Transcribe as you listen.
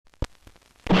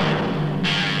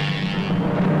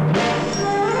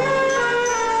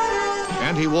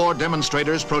anti-war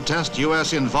demonstrators protest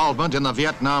U.S. involvement in the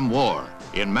Viet Nam War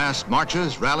in mass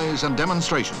marches, rallies, and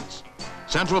demonstrations.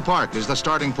 Central Park is the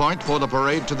starting point for the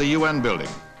parade to the UN building.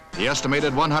 The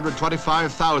estimated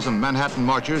 125,000 Manhattan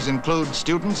marchers include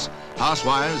students,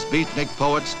 housewives, beatnik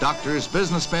poets, doctors,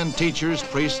 businessmen, teachers,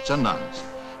 priests, and nuns.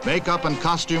 Makeup and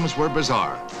costumes were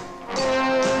bizarre.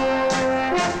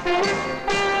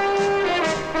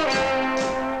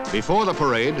 Before the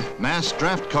parade, mass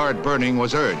draft card burning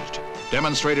was urged.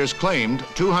 Demonstrators claimed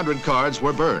 200 cards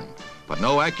were burned, but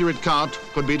no accurate count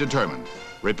could be determined.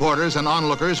 Reporters and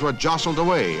onlookers were jostled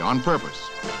away on purpose.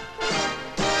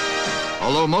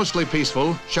 Although mostly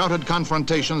peaceful, shouted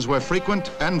confrontations were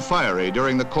frequent and fiery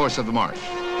during the course of the march.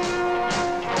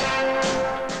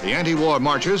 The anti-war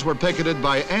marchers were picketed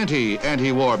by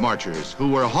anti-war marchers who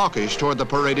were hawkish toward the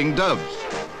parading doves.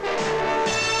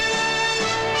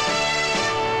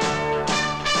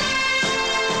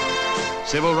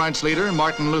 Civil rights leader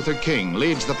Martin Luther King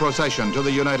leads the procession to the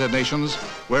United Nations,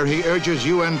 where he urges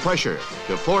UN pressure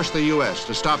to force the U.S.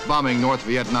 to stop bombing North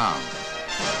Vietnam.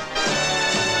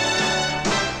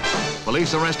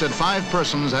 Police arrested 5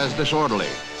 persons as disorderly.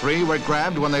 3 were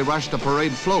grabbed when they rushed the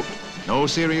parade float. No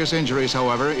serious injuries,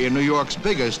 however, in New York's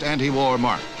biggest anti-war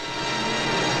march.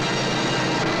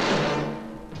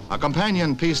 A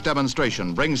companion peace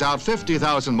demonstration brings out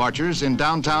 50,000 marchers in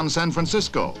downtown San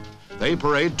Francisco. They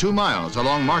parade 2 miles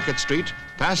along Market Street,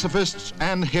 pacifists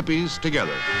and hippies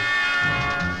together.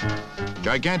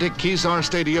 Gigantic Kezar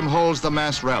Stadium holds the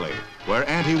mass rally, where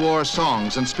anti-war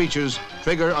songs and speeches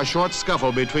trigger a short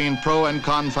scuffle between pro and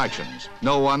con factions.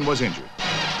 No one was injured.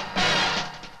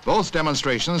 Both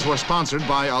demonstrations were sponsored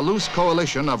by a loose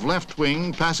coalition of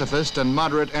left-wing, pacifist, and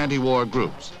moderate anti-war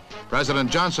groups. President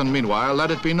Johnson, meanwhile,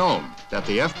 let it be known that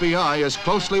the FBI is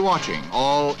closely watching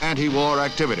all anti-war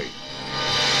activity.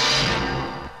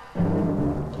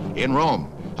 In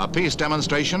Rome, a peace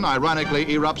demonstration ironically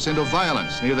erupts into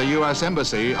violence near the U.S.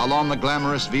 Embassy along the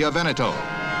glamorous Via Veneto.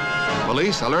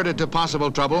 Police, alerted to possible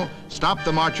trouble, stopped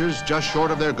the marchers just short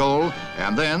of their goal,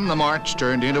 and then the march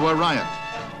turned into a riot.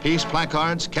 Peace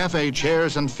placards, cafe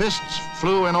chairs, and fists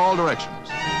flew in all directions.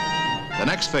 The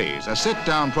next phase, a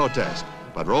sit-down protest,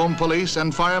 but Rome police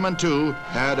and firemen too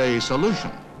had a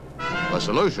solution. The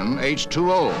solution,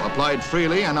 H2O, applied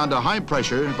freely and under high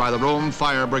pressure by the Rome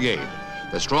Fire Brigade.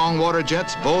 The strong water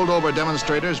jets bowled over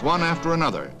demonstrators one after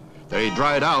another. They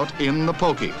dried out in the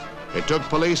pokey. It took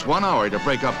police 1 hour to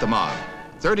break up the mob.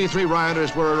 33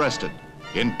 rioters were arrested.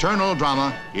 Internal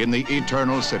drama in the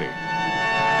eternal city.